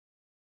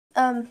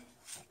Um,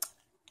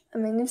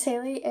 my name's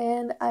Haley,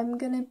 and I'm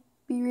gonna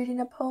be reading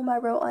a poem I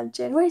wrote on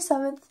January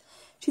 7th,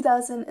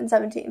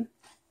 2017.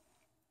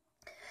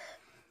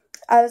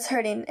 I was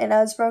hurting and I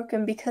was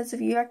broken because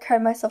of you. I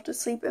cried myself to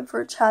sleep, and for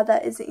a child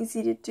that isn't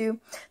easy to do.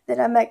 Then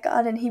I met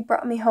God and He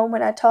brought me home.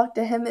 When I talked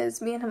to Him, it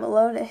was me and Him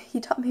alone, and He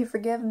taught me to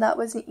forgive, and that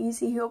wasn't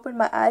easy. He opened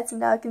my eyes,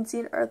 and now I can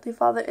see an earthly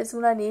father isn't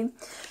what I need,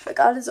 but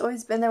God has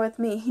always been there with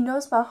me. He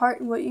knows my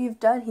heart and what you've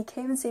done. He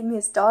came and saved me,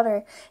 His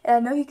daughter, and I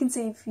know He can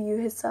save you,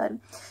 His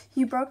son.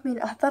 You broke me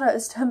and I thought I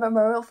was done, but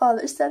my real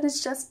father said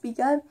it's just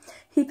begun.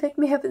 He picked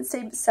me up and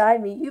stayed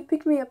beside me. You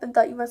picked me up and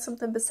thought you wanted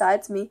something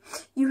besides me.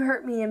 You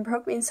hurt me and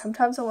broke me, and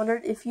sometimes I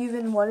wondered if you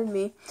even wanted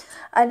me.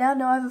 I now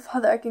know I have a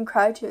father I can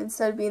cry to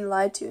instead of being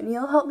lied to, and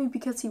He'll help me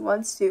because He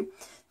wants to.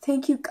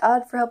 Thank you,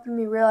 God, for helping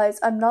me realize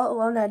I'm not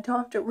alone and I don't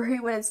have to worry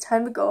when it's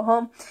time to go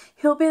home.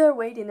 He'll be there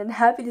waiting and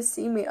happy to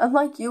see me,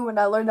 unlike you when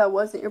I learned I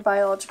wasn't your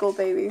biological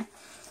baby.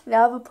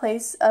 Now I have a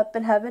place up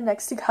in heaven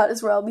next to God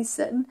is where I'll be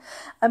sitting.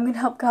 I'm going to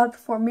help God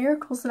perform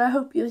miracles, and I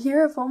hope you'll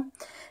hear of them.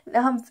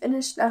 Now I'm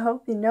finished, and I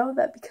hope you know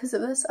that because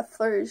of this, I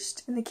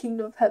flourished in the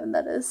kingdom of heaven,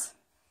 that is.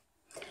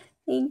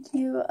 Thank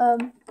you.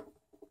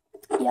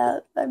 Yeah,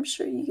 I'm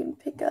sure you can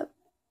pick up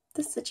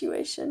the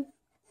situation.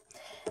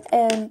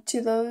 And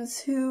to those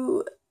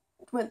who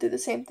went through the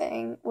same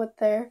thing with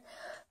their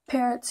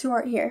parents who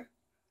aren't here,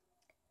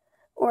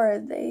 or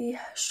they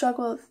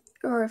struggle with,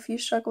 or if you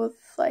struggle with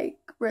like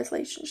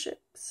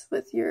relationships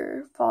with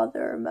your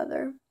father or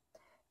mother,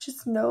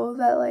 just know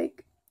that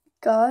like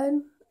God,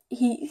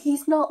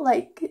 he's not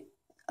like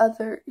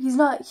he's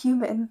not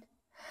human.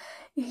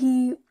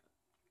 He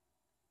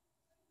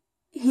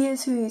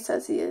is who He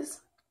says He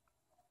is.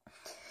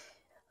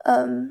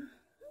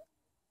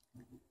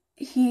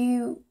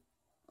 He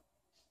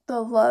the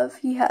love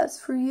He has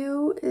for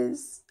you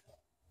is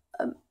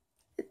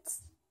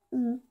it's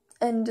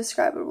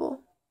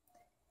indescribable.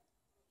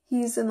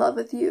 He's in love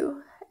with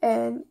you,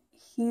 and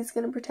He's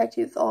going to protect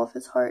you with all of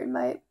His heart and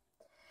might.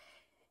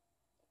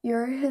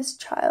 You're His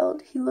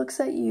child. He looks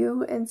at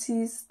you and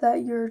sees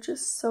that you're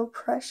just so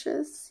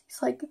precious.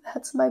 He's like,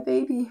 that's my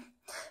baby.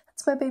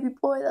 That's my baby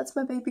boy. That's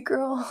my baby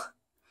girl.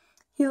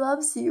 He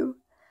loves you.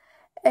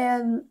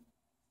 And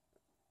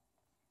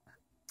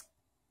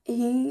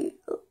it's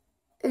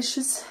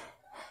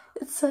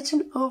such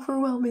an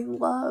overwhelming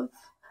love.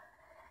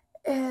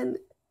 And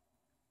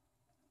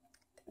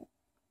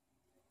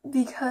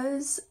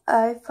because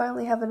I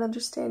finally have an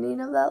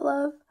understanding of that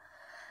love,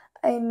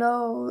 I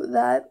know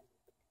that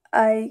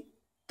I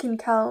can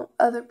count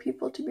other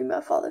people to be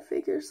my father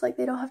figures. Like,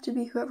 they don't have to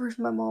be whoever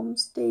my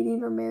mom's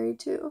dating or married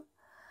to.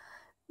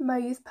 My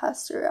youth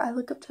pastor, I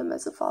look up to him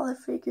as a father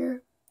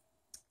figure.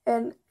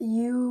 And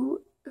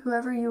you,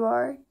 whoever you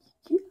are,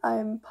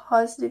 I'm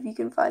positive you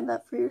can find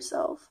that for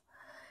yourself.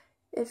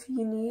 If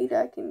you need,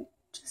 I can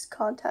just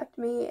contact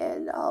me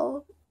and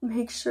I'll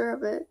make sure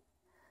of it.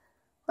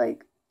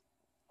 Like,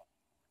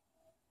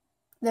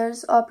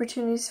 there's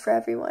opportunities for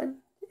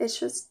everyone. It's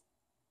just,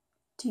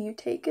 do you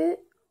take it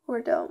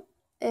or don't?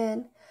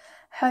 And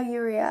how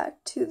you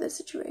react to the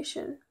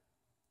situation.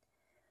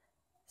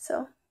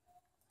 So,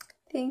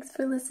 thanks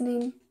for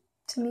listening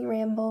to me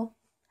ramble.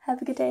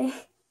 Have a good day.